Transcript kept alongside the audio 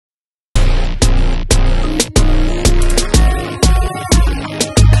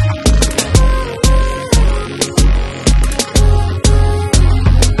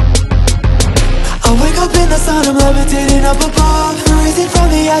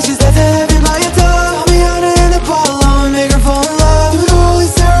ashes, led to heaven by a dove. I'll be on her in the bottle, I'ma make her fall in love. Do the holy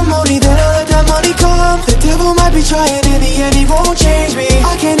ceremony, then I let that money come. The devil might be trying, in the end he won't change me.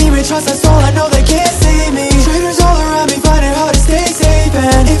 I can't even trust a soul, I know they can't save me. Traitors all around me, find it hard to stay safe.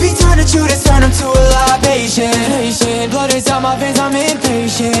 And if he turn to Judas, turn him to a libation. Blood inside my veins, I'm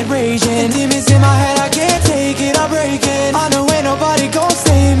impatient, raging. Demons in my head, I can't take it, I'm breaking. I know ain't nobody gon'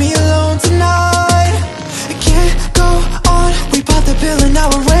 save me alone tonight. It can't go on. We bought the bill and now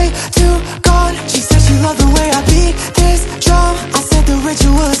we're way too gone. She said she loved the way I beat this drum. I said the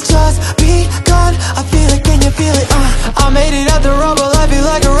ritual has just begun. I feel it, can you feel it? I made it out the rubble, I feel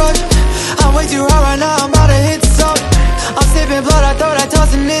like a rush. I'm way too hard right now, I'm about to hit the sub. I'm sipping blood, I thought I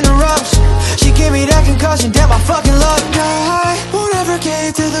tossed it in the rush. She gave me that concussion, damn I fucking love her. I won't ever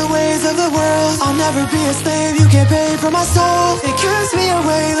cave to the ways of the world. I'll never be a slave, you can't pay for my soul. They cast me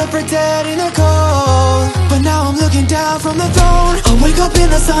away, left for dead in the cold. But now I'm looking down from the throne. I wake up in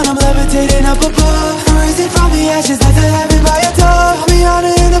the sun, I'm levitating up above. Raising from the ashes, led to heaven by a dove. I'll be on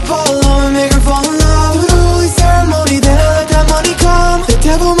her in the bottle, I'ma make her fall in love. Do the holy ceremony, then I let that money come. The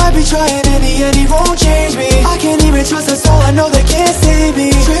devil might be trying, in the end he won't change me. I can't even trust a soul, I know they can't save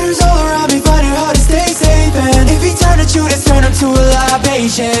me. Traitors all around me, find it hard to stay safe. And if he turn to Judas, turn him to a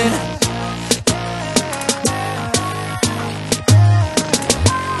libation.